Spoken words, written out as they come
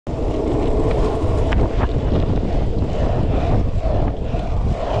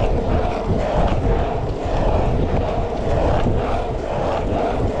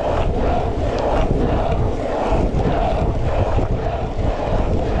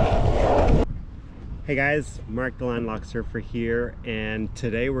Hey guys, Mark the Landlocked Surfer here, and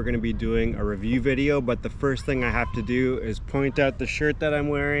today we're going to be doing a review video, but the first thing I have to do is point out the shirt that I'm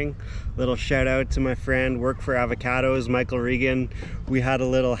wearing. Little shout out to my friend, Work for Avocados, Michael Regan. We had a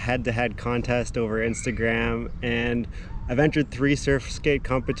little head-to-head contest over Instagram, and I've entered 3 SurfSkate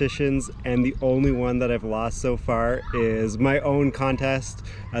competitions, and the only one that I've lost so far is my own contest.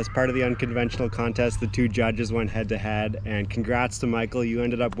 As part of the unconventional contest, the 2 judges went head-to-head, and congrats to Michael, you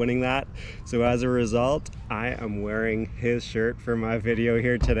ended up winning that. So as a result, I am wearing his shirt for my video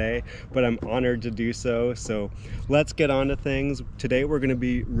here today, but I'm honored to do so. So let's get on to things. Today we're going to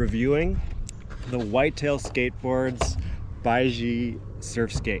be reviewing the Whitetail Skateboards Baiji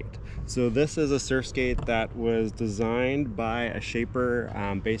SurfSkate. So this is a SurfSkate that was designed by a shaper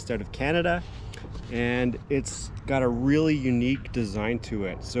based out of Canada, and it's got a really unique design to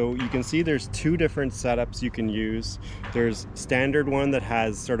it. So you can see there's 2 different setups you can use. There's standard one that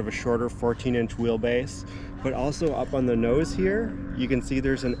has sort of a shorter 14-inch wheelbase, but also up on the nose here, you can see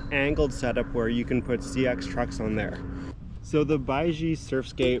there's an angled setup where you can put CX trucks on there. So the Baiji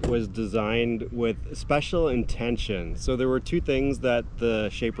SurfSkate was designed with special intention. So there were 2 things that the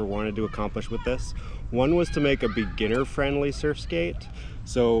shaper wanted to accomplish with this. One was to make a beginner-friendly SurfSkate.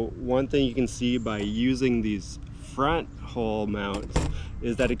 So one thing you can see by using these front hole mounts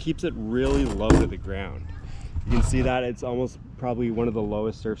is that it keeps it really low to the ground. You can see that it's almost probably one of the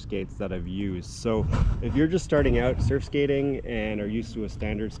lowest surf skates that I've used. So if you're just starting out surf skating and are used to a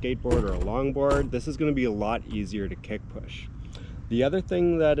standard skateboard or a longboard, this is going to be a lot easier to kick push. The other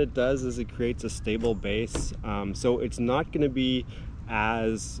thing that it does is it creates a stable base. So it's not going to be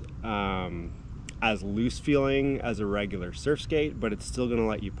as loose feeling as a regular surf skate, but it's still going to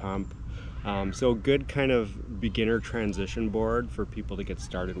let you pump. So a good kind of beginner transition board for people to get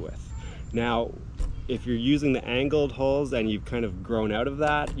started with. Now, if you're using the angled holes and you've kind of grown out of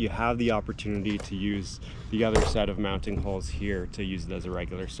that, you have the opportunity to use the other set of mounting holes here to use it as a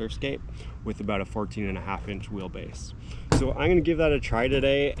regular surf skate with about a 14.5-inch wheelbase. So I'm going to give that a try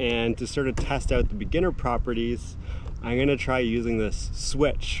today, and to sort of test out the beginner properties, I'm going to try using this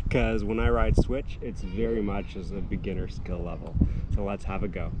switch, because when I ride switch, it's very much as a beginner skill level. So let's have a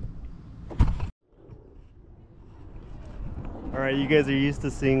go. Alright, you guys are used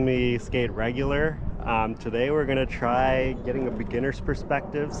to seeing me skate regular. Today we're going to try getting a beginner's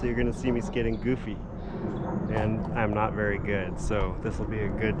perspective, so you're going to see me skating goofy. And I'm not very good, so this will be a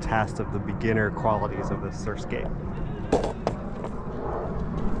good test of the beginner qualities of this surf skate.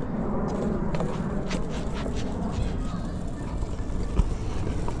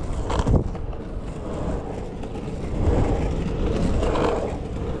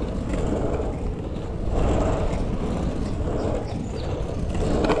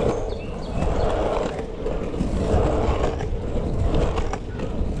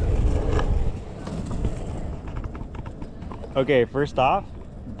 Okay, first off,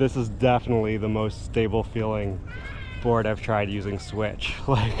 this is definitely the most stable feeling board I've tried using switch.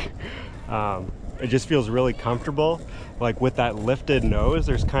 Like, it just feels really comfortable. Like with that lifted nose,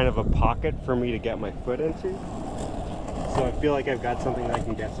 there's kind of a pocket for me to get my foot into. So I feel like I've got something that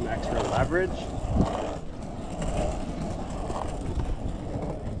can get some extra leverage.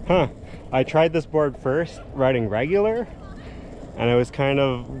 I tried this board first riding regular, and I was kind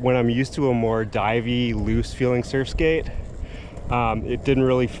of, when I'm used to a more divey, loose feeling surf skate, it didn't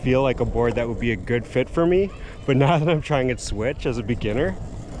really feel like a board that would be a good fit for me. But now that I'm trying it switch as a beginner,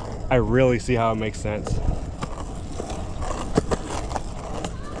 I really see how it makes sense.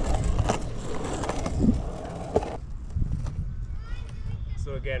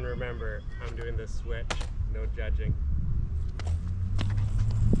 So again, remember, I'm doing this switch, no judging.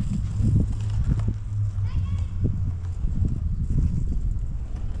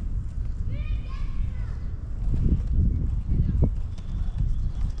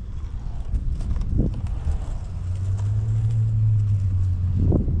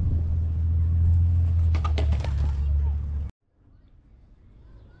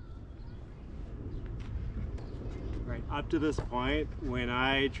 Up to this point, when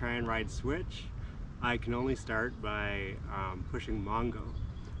I try and ride switch, I can only start by pushing Mongo.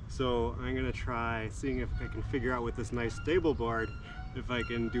 So I'm going to try seeing if I can figure out with this nice stable board if I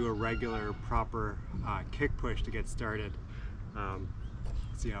can do a regular proper kick push to get started.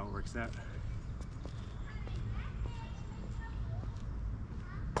 See how it works out.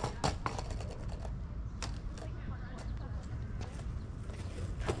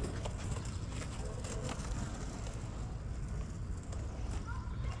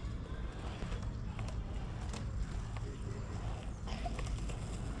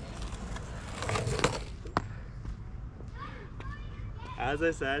 As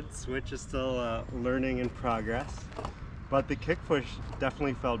I said, switch is still learning in progress, but the kick push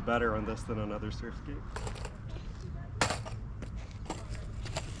definitely felt better on this than on other SurfSkate.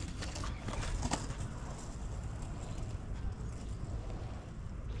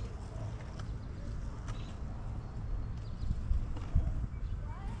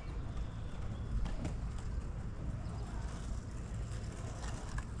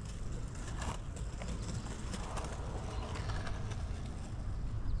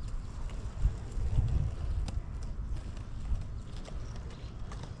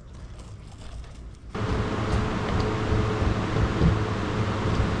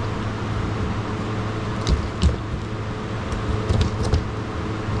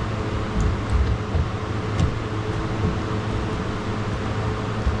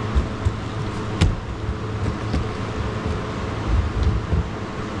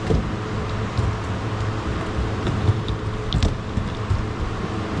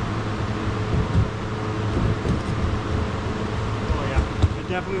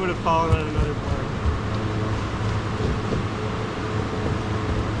 Definitely would have fallen on another board.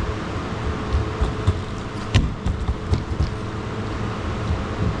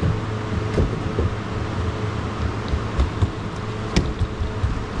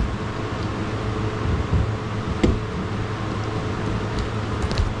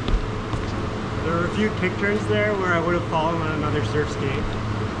 There were a few kick turns there where I would have fallen on another SurfSkate.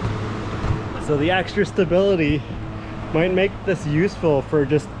 So the extra stability might make this useful for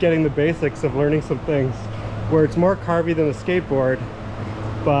just getting the basics of learning some things, where it's more carvy than a skateboard,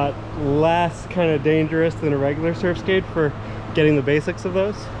 but less kind of dangerous than a regular SurfSkate for getting the basics of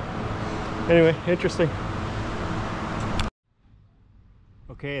those. Anyway, interesting.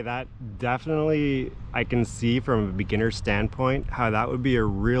 Okay, that definitely, I can see from a beginner standpoint how that would be a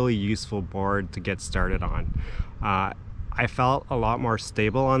really useful board to get started on. I felt a lot more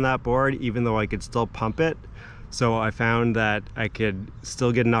stable on that board, even though I could still pump it. So I found that I could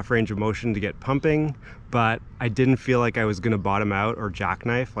still get enough range of motion to get pumping, but I didn't feel like I was going to bottom out or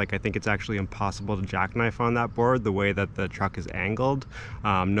jackknife. Like, I think it's actually impossible to jackknife on that board the way that the truck is angled.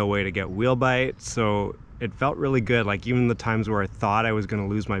 No way to get wheel bite. So it felt really good. Like, even the times where I thought I was going to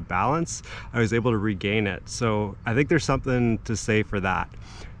lose my balance, I was able to regain it. So I think there's something to say for that.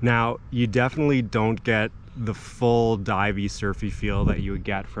 Now, you definitely don't get the full divey surfy feel that you would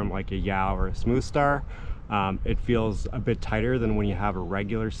get from like a Yow or a Smooth Star. It feels a bit tighter than when you have a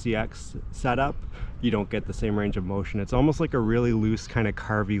regular CX setup. You don't get the same range of motion. It's almost like a really loose kind of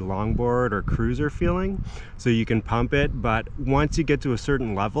carvy longboard or cruiser feeling. So you can pump it, but once you get to a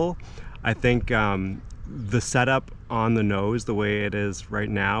certain level, I think the setup on the nose, the way it is right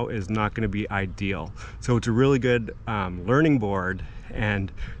now, is not going to be ideal. So it's a really good learning board.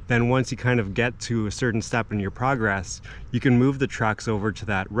 And then once you kind of get to a certain step in your progress, you can move the trucks over to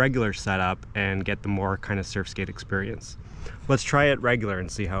that regular setup and get the more kind of SurfSkate experience. Let's try it regular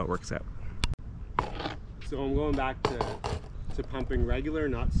and see how it works out. So I'm going back to pumping regular,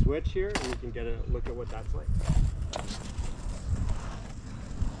 not switch here, and you can get a look at what that's like.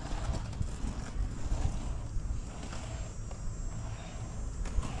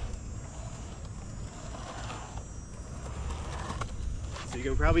 So you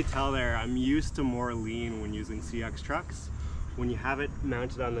can probably tell there, I'm used to more lean when using CX trucks. When you have it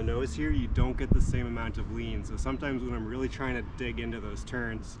mounted on the nose here, you don't get the same amount of lean. So sometimes when I'm really trying to dig into those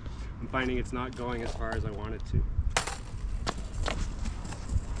turns, I'm finding it's not going as far as I want it to.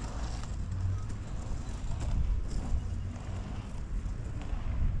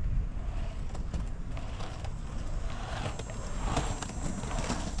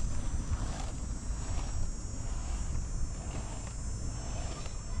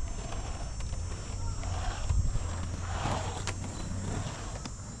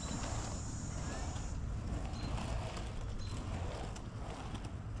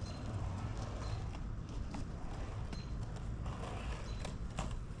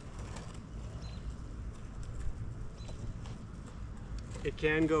 It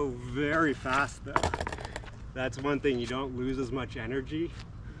can go very fast though. That's one thing, you don't lose as much energy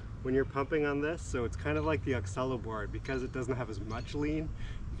when you're pumping on this. So it's kind of like the Oxelo board. Because it doesn't have as much lean,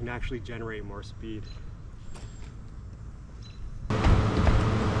 you can actually generate more speed.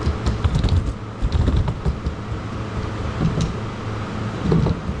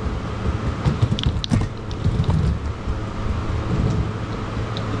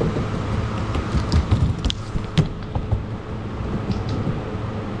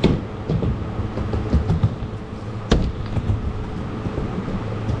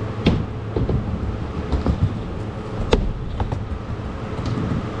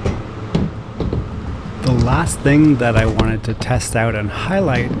 last thing that I wanted to test out and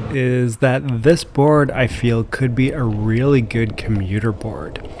highlight is that this board I feel could be a really good commuter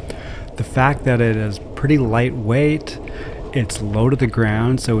board. The fact that it is pretty lightweight, it's low to the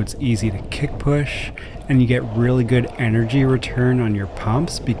ground so it's easy to kick push, and you get really good energy return on your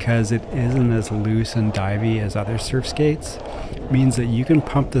pumps because it isn't as loose and divey as other surf skates. Means that you can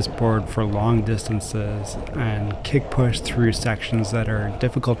pump this board for long distances and kick push through sections that are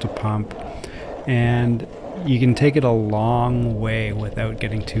difficult to pump, and you can take it a long way without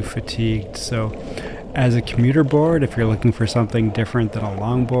getting too fatigued. So as a commuter board, if you're looking for something different than a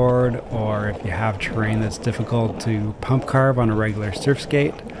longboard, or if you have terrain that's difficult to pump carve on a regular surf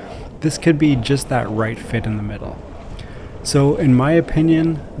skate, this could be just that right fit in the middle. So in my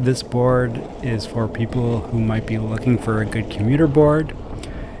opinion, this board is for people who might be looking for a good commuter board.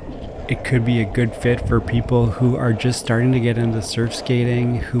 It could be a good fit for people who are just starting to get into surf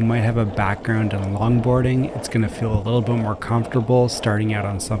skating, who might have a background in longboarding. It's going to feel a little bit more comfortable starting out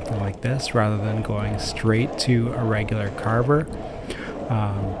on something like this rather than going straight to a regular carver,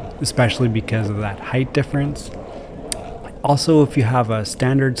 especially because of that height difference. Also, if you have a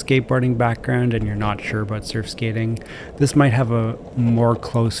standard skateboarding background and you're not sure about surf skating, this might have a more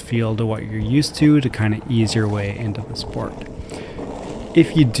close feel to what you're used to kind of ease your way into the sport.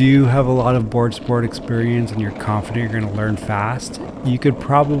 If you do have a lot of board sport experience and you're confident you're going to learn fast, you could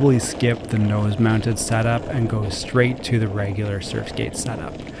probably skip the nose mounted setup and go straight to the regular surf skate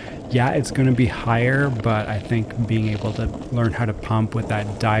setup. Yeah, it's going to be higher, but I think being able to learn how to pump with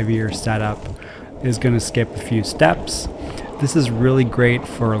that divier setup is going to skip a few steps. This is really great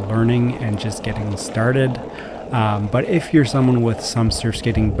for learning and just getting started. But if you're someone with some surf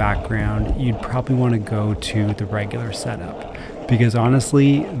skating background, you'd probably want to go to the regular setup. Because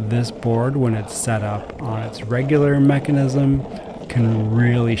honestly, this board, when it's set up on its regular mechanism, can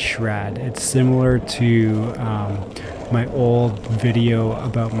really shred. It's similar to my old video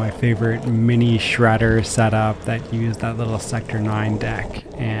about my favorite mini shredder setup that used that little Sector 9 deck,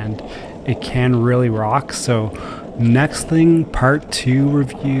 and it can really rock. So next thing, part 2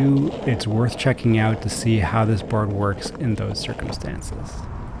 review, it's worth checking out to see how this board works in those circumstances.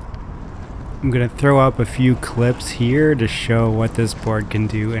 I'm going to throw up a few clips here to show what this board can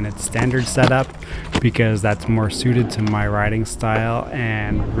do in its standard setup, because that's more suited to my riding style,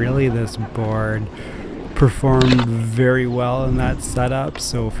 and really this board performed very well in that setup.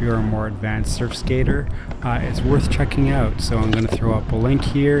 So if you're a more advanced surf skater, it's worth checking out. So I'm going to throw up a link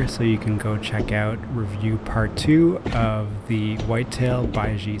here so you can go check out review part 2 of the Whitetail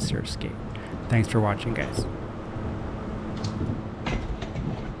Baiji surf skate. Thanks for watching, guys.